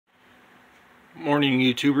Morning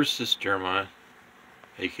YouTubers, this is Jeremiah,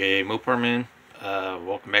 aka Mopar Man.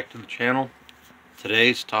 Welcome back to the channel.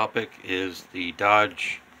 Today's topic is the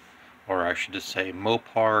Dodge, or I should just say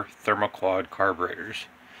Mopar Thermoquad carburetors.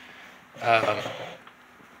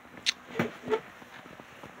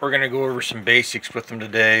 We're going to go over some basics with them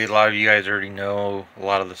today. A lot of you guys already know a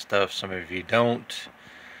lot of the stuff, some of you don't.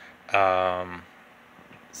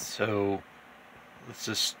 So let's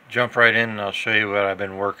just jump right in and I'll show you what I've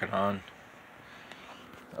been working on.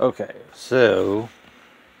 Okay, so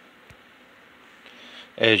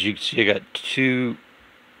as you can see, I got two.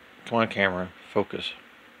 Come on, camera, focus.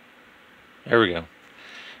 There we go.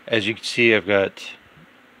 As you can see, I've got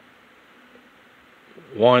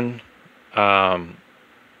one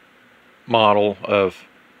model of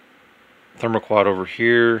Thermoquad over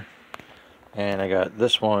here, and I got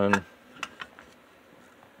this one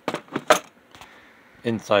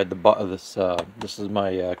inside the this is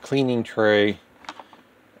my cleaning tray.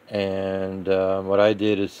 And what I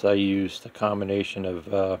did is I used a combination of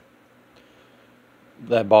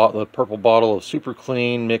the purple bottle of Super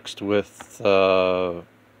Clean mixed with a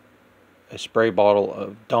spray bottle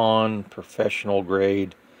of Dawn professional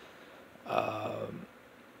grade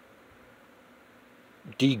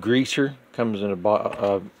degreaser. Comes in a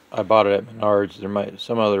bottle. I bought it at Menards.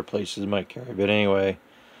 Some other places might carry, but anyway,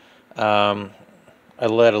 I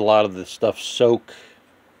let a lot of the stuff soak.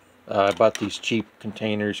 I bought these cheap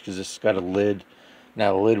containers because this has got a lid.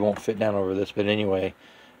 Now the lid won't fit down over this, but anyway,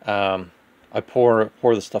 I pour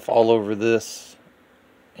the stuff all over this,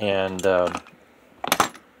 and without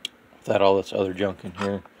all this other junk in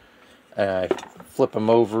here. I flip them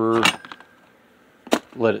over,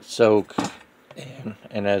 let it soak,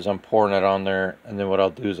 and as I'm pouring it on there, and then what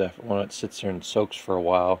I'll do is when it sits there and soaks for a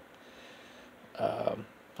while,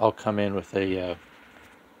 I'll come in with a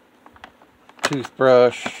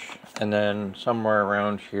toothbrush, and then somewhere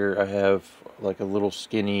around here I have like a little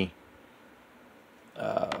skinny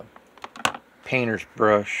painter's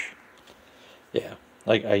brush. Yeah,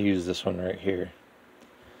 like I use this one right here,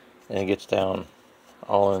 and it gets down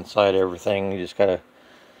all inside everything. You just gotta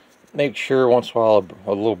make sure once in a while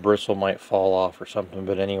a little bristle might fall off or something,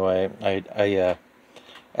 but anyway, I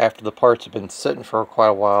after the parts have been sitting for quite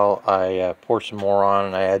a while, I pour some more on,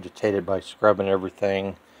 and I agitate it by scrubbing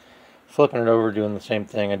everything, flipping it over, doing the same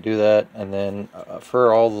thing. I do that, and then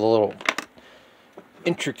for all the little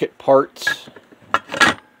intricate parts,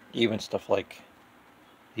 even stuff like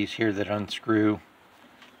these here that unscrew,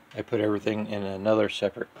 I put everything in another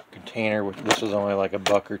separate container. This was only like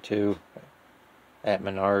 $1 or $2 at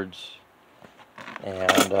Menards,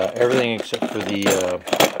 and everything except for the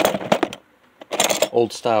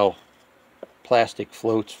old style plastic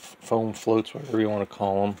floats, foam floats, whatever you want to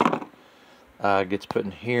call them, gets put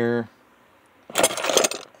in here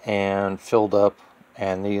and filled up,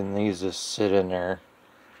 and these just sit in there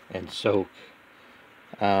and soak.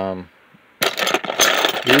 These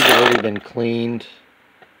have already been cleaned.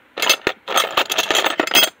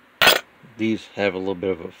 These have a little bit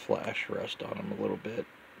of a flash rust on them a little bit,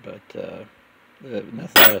 but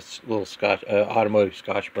nothing a little automotive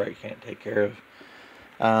Scotch-Brite can't take care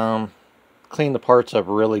of. Clean the parts up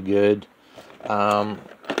really good.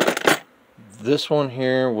 This one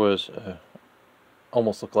here was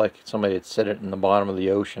almost looked like somebody had set it in the bottom of the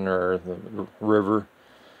ocean or the river.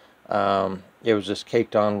 It was just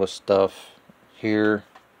caked on with stuff here,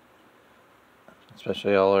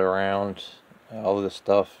 especially all around, all of this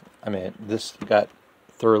stuff. I mean, this got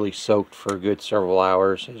thoroughly soaked for a good several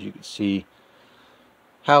hours. As you can see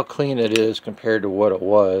how clean it is compared to what it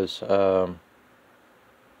was. You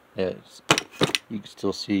can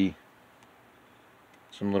still see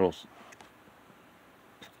some little,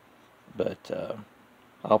 but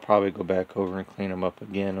I'll probably go back over and clean them up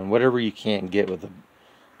again. And whatever you can't get with it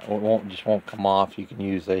just won't come off, you can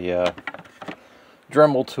use a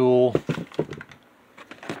Dremel tool.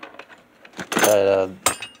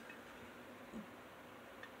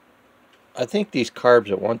 I think these carbs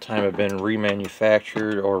at one time have been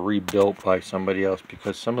remanufactured or rebuilt by somebody else,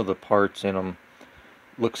 because some of the parts in them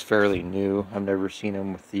looks fairly new. I've never seen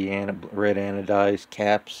them with the red anodized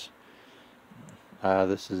caps.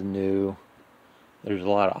 This is new. There's a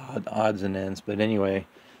lot of odds and ends, but anyway,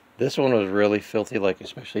 this one was really filthy, like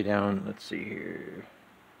especially down, let's see here.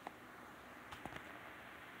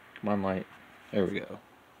 Come on, light. There we go.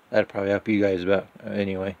 That'd probably help you guys about,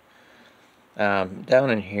 anyway.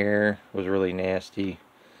 Down in here was really nasty.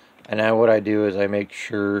 And now what I do is I make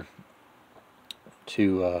sure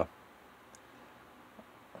to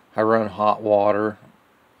I run hot water,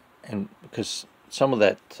 and because some of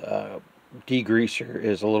that degreaser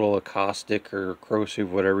is a little caustic or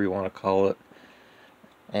corrosive, whatever you want to call it,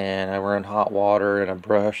 and I run hot water and a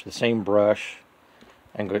brush, the same brush,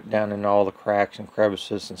 and go down in all the cracks and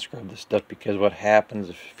crevices and scrub this stuff, because what happens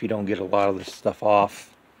if you don't get a lot of this stuff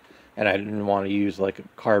off, and I didn't want to use like a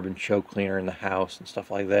carbon choke cleaner in the house and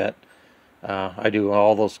stuff like that. I do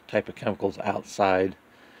all those type of chemicals outside,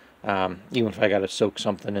 even if I got to soak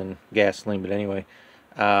something in gasoline. But anyway,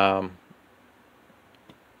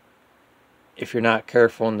 if you're not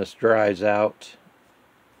careful and this dries out,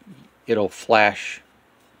 it'll flash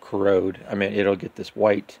corrode. I mean, it'll get this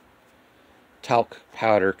white talc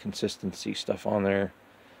powder consistency stuff on there.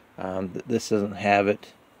 This doesn't have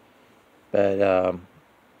it, but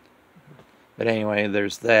anyway,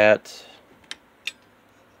 there's that.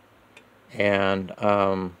 And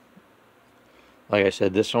like I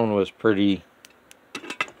said, this one was pretty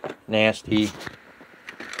nasty.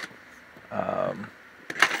 And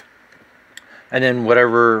then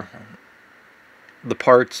whatever the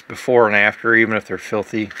parts before and after, even if they're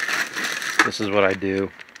filthy, this is what I do.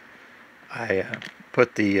 I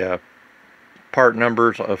put the part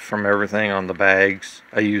numbers from everything on the bags.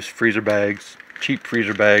 I use freezer bags, cheap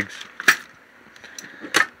freezer bags.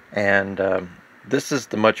 And this is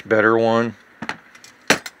the much better one.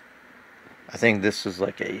 I think this is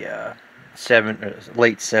like a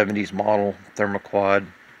late 70s model Thermoquad.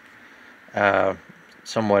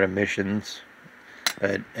 Somewhat emissions.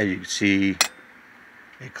 But as you can see,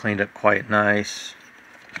 it cleaned up quite nice.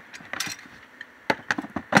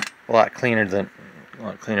 A lot cleaner than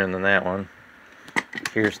that one.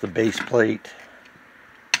 Here's the base plate.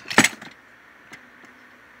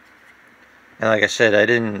 And like I said, I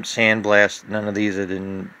didn't sandblast none of these. I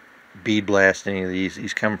didn't bead blast any of these.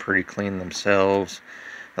 These come pretty clean themselves.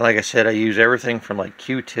 And like I said, I use everything from like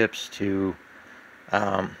Q-tips to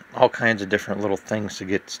all kinds of different little things to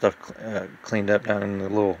get stuff cleaned up down in the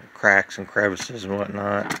little cracks and crevices and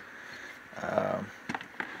whatnot.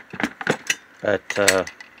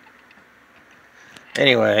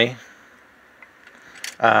 Anyway,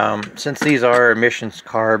 since these are emissions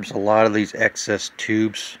carbs, a lot of these excess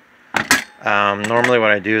tubes, normally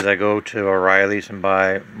what I do is I go to O'Reilly's and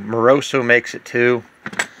buy, Moroso makes it too.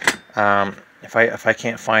 If I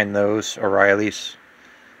can't find those, O'Reilly's,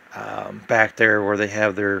 back there where they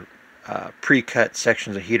have their pre-cut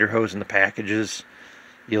sections of heater hose in the packages,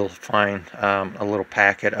 you'll find a little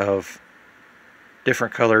packet of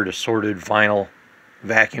different colored assorted vinyl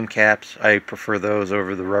vacuum caps. I prefer those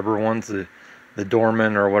over the rubber ones, the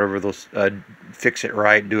Dorman or whatever those, Fix It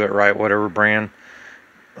Right, Do It Right, whatever brand.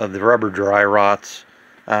 The rubber dry rots,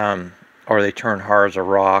 or they turn hard as a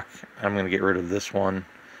rock. I'm going to get rid of this one.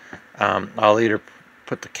 I'll either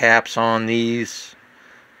put the caps on these,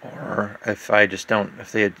 or if they just don't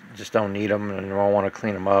need them and I want to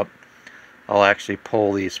clean them up, I'll actually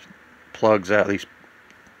pull these plugs out, these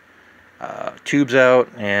tubes out,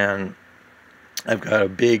 and I've got a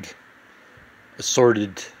big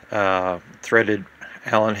assorted threaded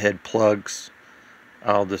Allen head plugs.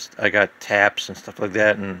 I got taps and stuff like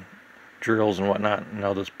that and drills and whatnot, and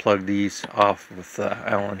I'll just plug these off with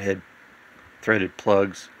Allen head threaded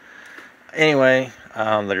plugs. Anyway,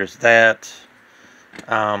 there's that.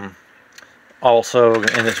 Also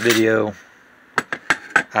in this video,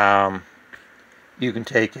 you can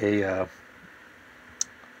take a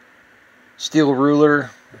steel ruler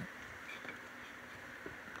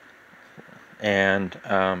and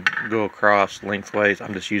go across lengthways.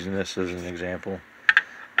 I'm just using this as an example.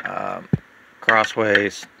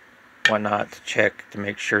 Crossways, whatnot, to check to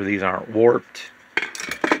make sure these aren't warped.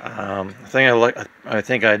 I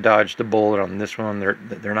think I dodged a bullet on this one.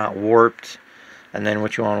 They're not warped. And then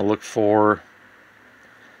what you want to look for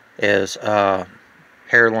is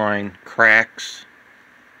hairline cracks.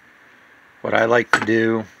 What I like to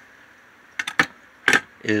do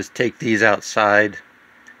is take these outside,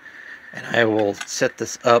 and I will set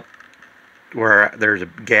this up where there's a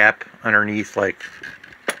gap underneath, like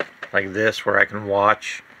this, where I can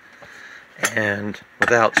watch, and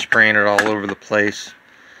without spraying it all over the place,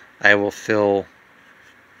 I will fill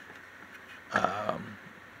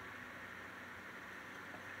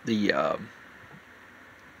the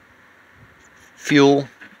fuel,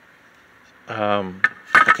 I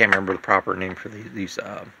can't remember the proper name for these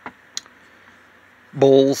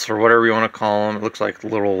bowls, or whatever you want to call them. It looks like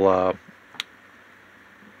little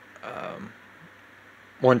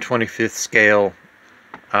 1/25th scale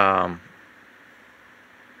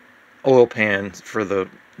oil pans for the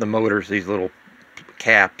motors, these little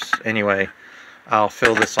caps. Anyway, I'll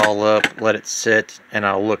fill this all up, let it sit, and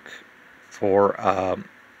I'll look for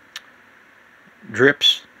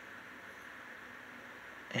drips.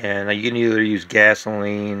 And you can either use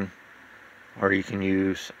gasoline, or you can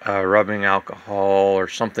use rubbing alcohol or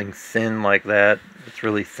something thin like that. It's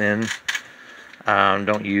really thin.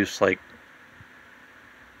 Don't use like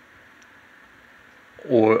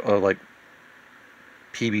oil, like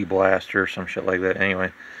PB Blaster or some shit like that.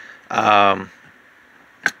 Anyway,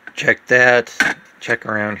 check that. Check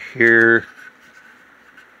around here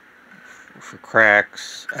for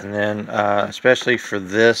cracks, and then especially for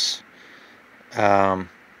this,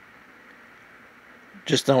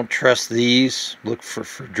 just don't trust these. Look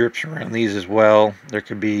for drips around these as well. There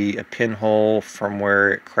could be a pinhole from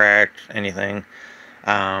where it cracked, anything.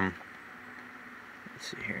 Let's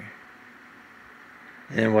see here.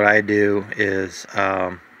 And then what I do is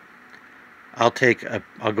I'll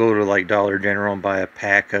go to like Dollar General and buy a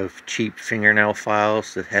pack of cheap fingernail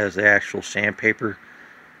files that has the actual sandpaper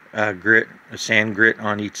grit, a sand grit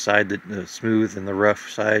on each side, the smooth and the rough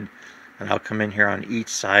side, and I'll come in here on each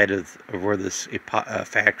side of where this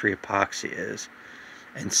factory epoxy is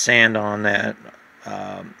and sand on that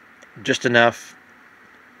just enough.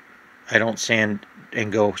 I don't sand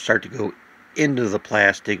and start to go into the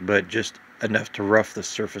plastic, but just enough to rough the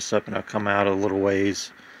surface up, and I'll come out a little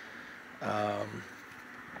ways. Here,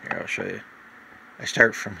 I'll show you. I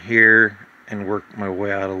start from here and work my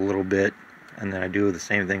way out a little bit, and then I do the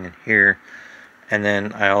same thing in here, and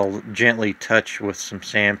then I'll gently touch with some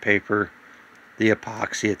sandpaper the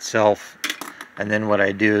epoxy itself. And then what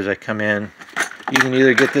I do is I come in. You can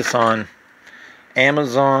either get this on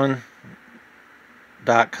Amazon.com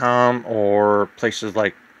or places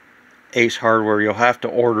like Ace Hardware. You'll have to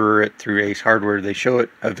order it through Ace Hardware. They show it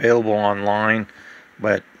available online,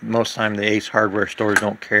 but most of the time the Ace Hardware stores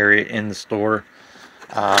don't carry it in the store.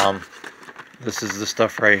 This is the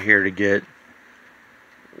stuff right here to get.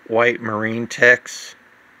 White Marine Tex.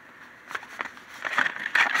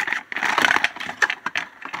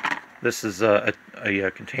 This is a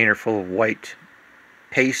container full of white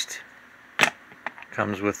paste.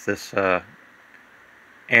 Comes with this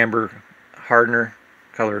amber hardener,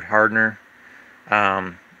 colored hardener.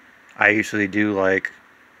 I usually do like,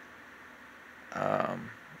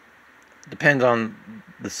 depends on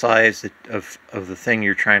the size of the thing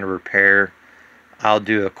you're trying to repair. I'll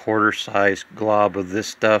do a quarter size glob of this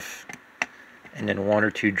stuff, and then 1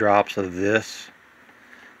 or 2 drops of this,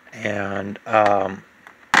 and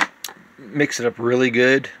mix it up really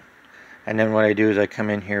good. And then what I do is I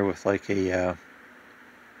come in here with like a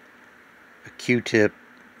Q-tip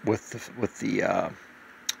with the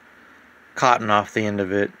cotton off the end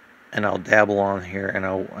of it, and I'll dabble on here, and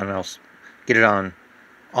I'll get it on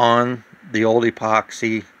the old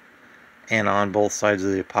epoxy and on both sides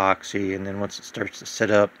of the epoxy. And then once it starts to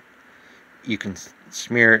set up, you can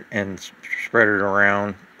smear it and spread it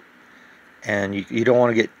around, and you don't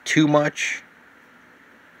want to get too much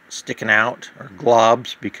sticking out or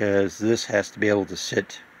globs, because this has to be able to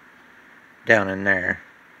sit down in there.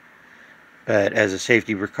 But as a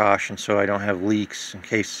safety precaution, so I don't have leaks, in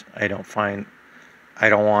case I don't want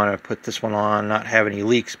to put this one on, not have any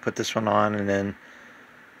leaks, put this one on, and then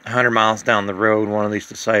 100 miles down the road one of these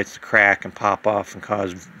decides to crack and pop off and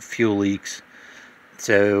cause fuel leaks.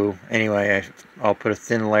 So anyway, I'll put a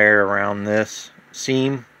thin layer around this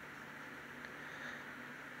seam,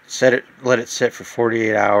 let it sit for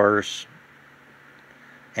 48 hours.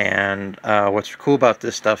 And what's cool about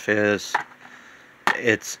this stuff is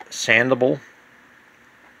it's sandable,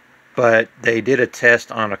 but they did a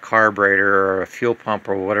test on a carburetor or a fuel pump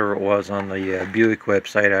or whatever it was on the Buick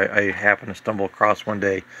website. I happened to stumble across one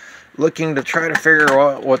day looking to try to figure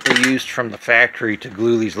out what they used from the factory to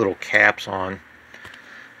glue these little caps on,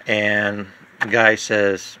 and the guy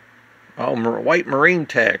says, "Oh, White Marine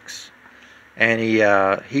Tex," and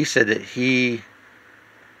he said that he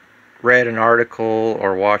read an article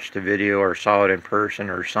or watched a video or saw it in person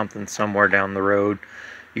or something somewhere down the road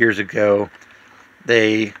years ago.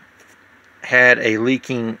 They had a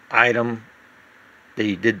leaking item.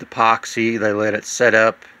 They did the epoxy. They let it set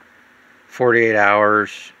up 48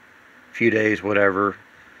 hours, a few days, whatever.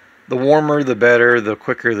 The warmer the better, the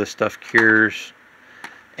quicker the stuff cures.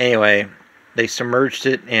 Anyway, they submerged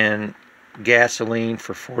it in gasoline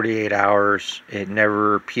for 48 hours. It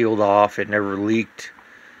never peeled off. It never leaked.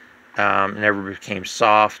 It never became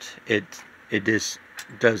soft. It just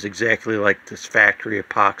does exactly like this factory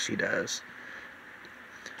epoxy does.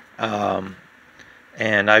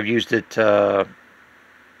 And I've used it.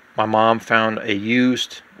 My mom found a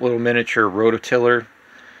used little miniature rototiller,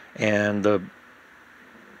 and the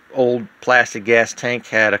old plastic gas tank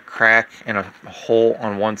had a crack and a hole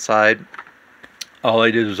on one side. All I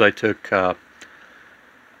did was I took a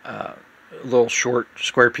little short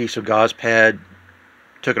square piece of gauze pad,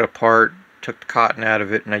 took it apart, took the cotton out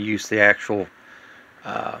of it, and I used the actual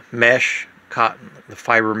mesh cotton, the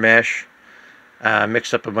fiber mesh.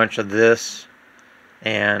 Mixed up a bunch of this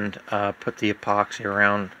and put the epoxy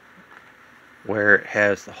around where it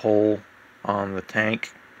has the hole on the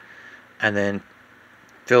tank, and then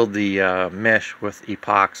filled the mesh with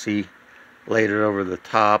epoxy, laid it over the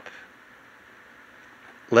top,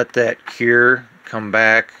 let that cure, come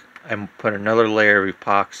back, and put another layer of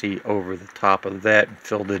epoxy over the top of that and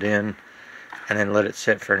filled it in, and then let it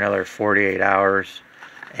sit for another 48 hours.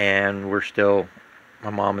 And we're still, my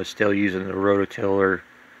mom is still using the rototiller,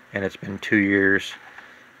 and it's been 2 years.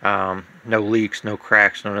 No leaks, no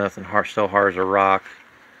cracks, no nothing. Still hard as a rock.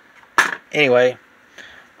 Anyway,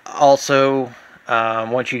 also,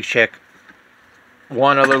 once you check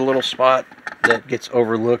one other little spot that gets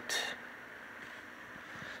overlooked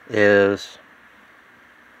is,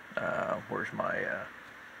 where's my,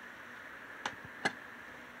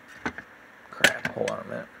 crap, hold on a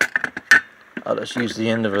minute. I'll just use the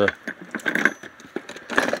end of a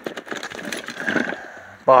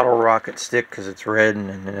bottle rocket stick because it's red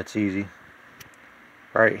and then it's easy.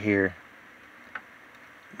 Right here.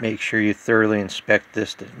 Make sure you thoroughly inspect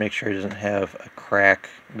this to make sure it doesn't have a crack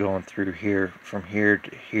going through here, from here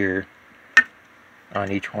to here,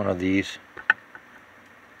 on each one of these.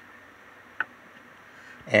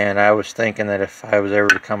 And I was thinking that if I was ever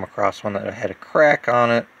to come across one that had a crack on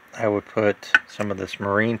it, I would put some of this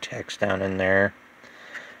marine text down in there,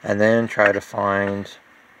 and then try to find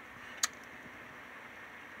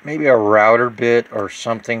maybe a router bit or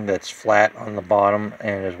something that's flat on the bottom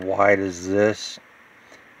and as wide as this,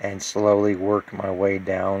 and slowly work my way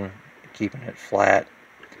down, keeping it flat,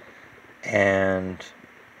 and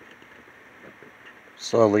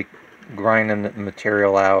slowly grinding the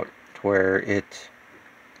material out to where it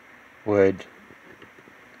would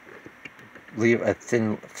leave a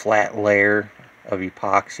thin flat layer of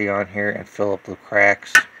epoxy on here and fill up the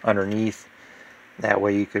cracks underneath. That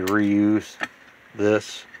way you could reuse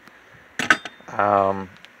this.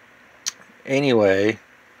 Anyway,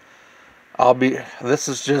 this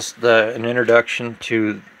is just an introduction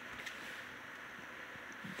to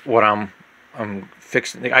what I'm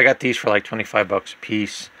fixing. I got these for like 25 bucks a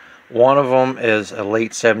piece. One of them is a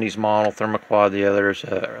late 70s model Thermoquad. The other is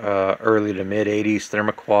a early to mid 80s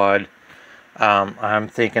Thermoquad. I'm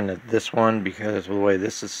thinking that this one, because of the way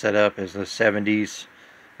this is set up, is the 70s,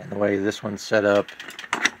 and the way this one's set up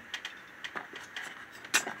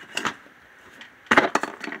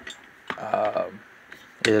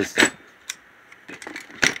is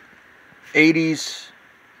 80s,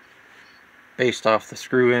 based off the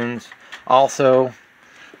screw ends. Also,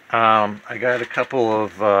 I got a couple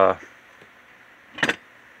of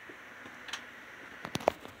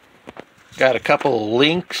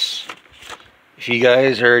links. If you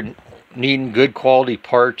guys are needing good quality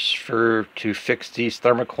parts to fix these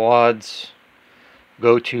Thermoquads,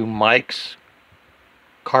 go to Mike's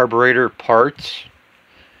Carburetor Parts,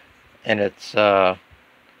 and it's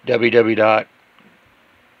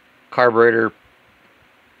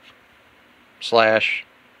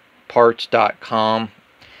www.carburetor/parts.com.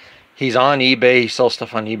 He's on eBay. He sells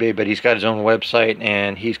stuff on eBay, but he's got his own website,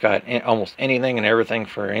 and he's got almost anything and everything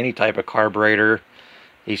for any type of carburetor.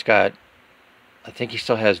 He's got, I think he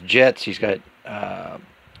still has jets. He's got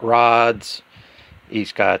rods.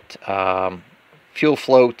 He's got fuel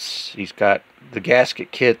floats. He's got the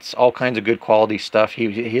gasket kits, all kinds of good quality stuff.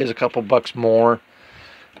 He has a couple bucks more,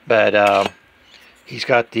 but he's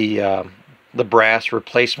got the brass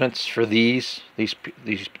replacements for these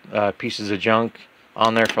pieces of junk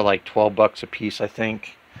on there for like 12 bucks a piece, I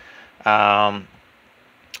think. The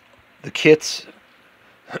kits,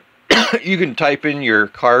 you can type in your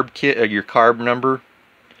carb kit, your carb number,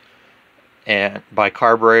 and by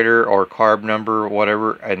carburetor or carb number or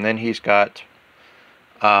whatever, and then he's got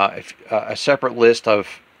a separate list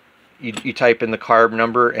of, you type in the carb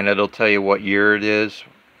number and it'll tell you what year it is,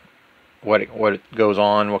 what it goes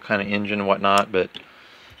on, what kind of engine and whatnot. But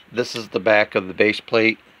this is the back of the base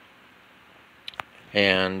plate,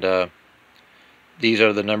 and these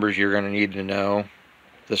are the numbers you're going to need to know.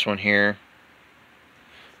 This one here,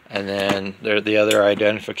 and then the other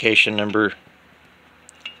identification number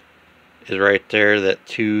is right there, that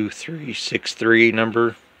 2363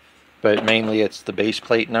 number, but mainly it's the base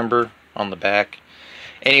plate number on the back.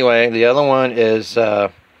 Anyway, the other one is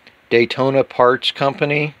Daytona Parts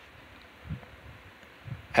Company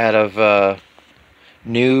out of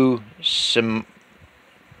New Smyrna.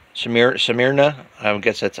 I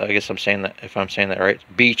guess I'm saying that, if I'm saying that right.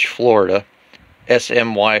 Beach, Florida.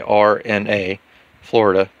 Smyrna,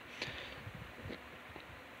 Florida.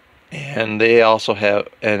 And they also have,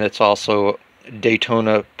 and it's also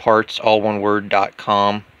Daytona parts, all one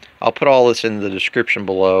word.com. I'll put all this in the description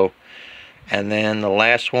below. And then the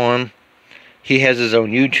last one, he has his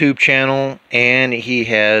own YouTube channel, and he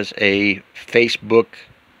has a Facebook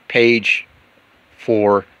page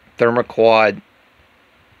for Thermoquads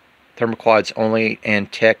only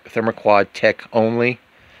and Thermoquad tech only.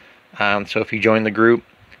 So if you join the group,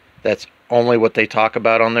 that's only what they talk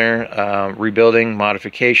about on there: rebuilding,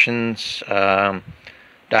 modifications,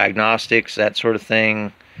 diagnostics, that sort of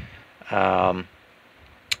thing.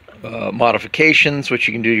 Modifications, which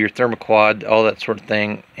you can do to your Thermoquad, all that sort of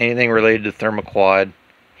thing. Anything related to Thermoquad,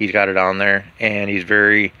 he's got it on there, and he's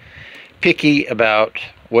very picky about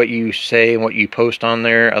what you say and what you post on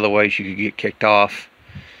there. Otherwise, you could get kicked off.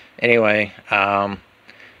 Anyway,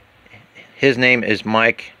 his name is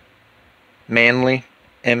Mike Manley,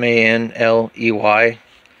 Manley.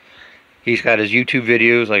 He's got his YouTube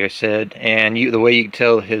videos, like I said, and the way you can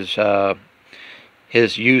tell his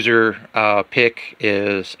user pick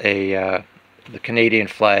is the Canadian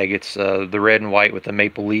flag. It's the red and white with the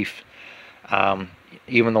maple leaf.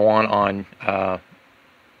 Even the one on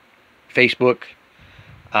Facebook.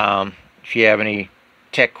 If you have any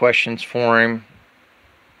tech questions for him,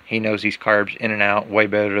 he knows these carbs in and out way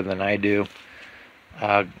better than I do.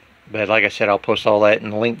 But like I said, I'll post all that in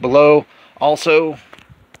the link below. Also,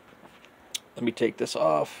 let me take this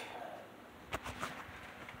off.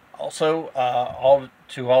 Also,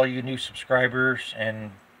 all you new subscribers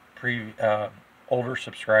and older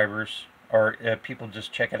subscribers, or people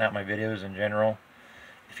just checking out my videos in general,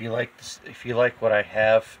 if you like what I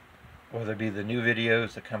have, whether it be the new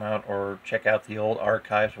videos that come out or check out the old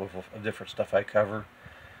archives of different stuff I cover,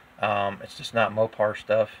 it's just not Mopar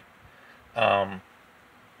stuff.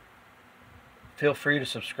 Feel free to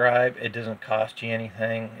subscribe. It doesn't cost you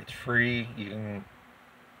anything. It's free. You can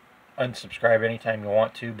unsubscribe anytime you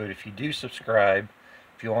want to, but if you do subscribe,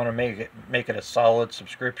 if you want to make it a solid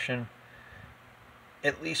subscription,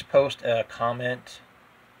 at least post a comment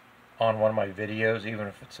on one of my videos, even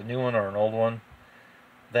if it's a new one or an old one.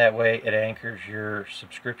 That way it anchors your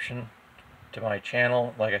subscription to my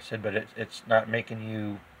channel, like I said, but it's not making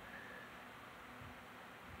you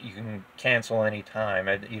can cancel any time.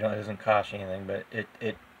 It doesn't cost you anything, but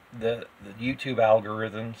the YouTube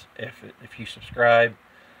algorithms, if you subscribe,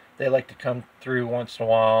 they like to come through once in a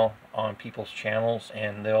while on people's channels,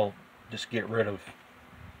 and they'll just get rid of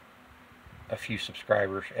a few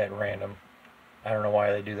subscribers at random. I don't know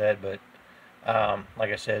why they do that, but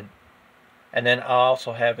like I said. And then I'll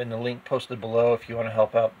also have in the link posted below if you want to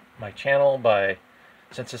help out my channel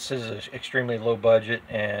since this is an extremely low budget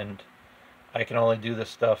and I can only do this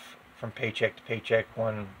stuff from paycheck to paycheck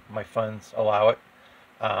when my funds allow it.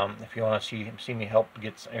 If you want to see me help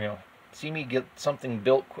see me get something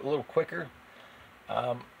built a little quicker,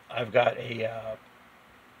 I've got a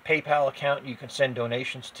PayPal account you can send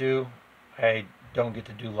donations to. I don't get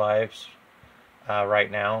to do lives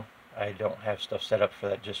right now. I don't have stuff set up for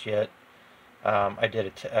that just yet. I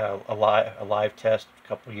did a live test a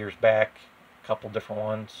couple years back, a couple different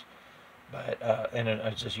ones, but and I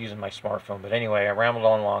was just using my smartphone. But anyway, I rambled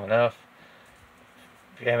on long enough.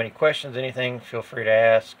 If you have any questions, anything, feel free to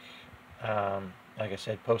ask. Like I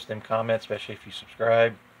said, post them comments, especially if you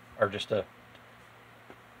subscribe, or just a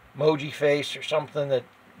emoji face or something that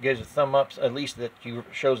gives a thumb up, at least that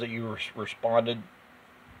shows that you responded.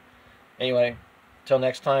 Anyway, till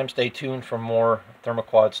next time, stay tuned for more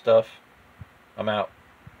Thermoquad stuff. I'm out.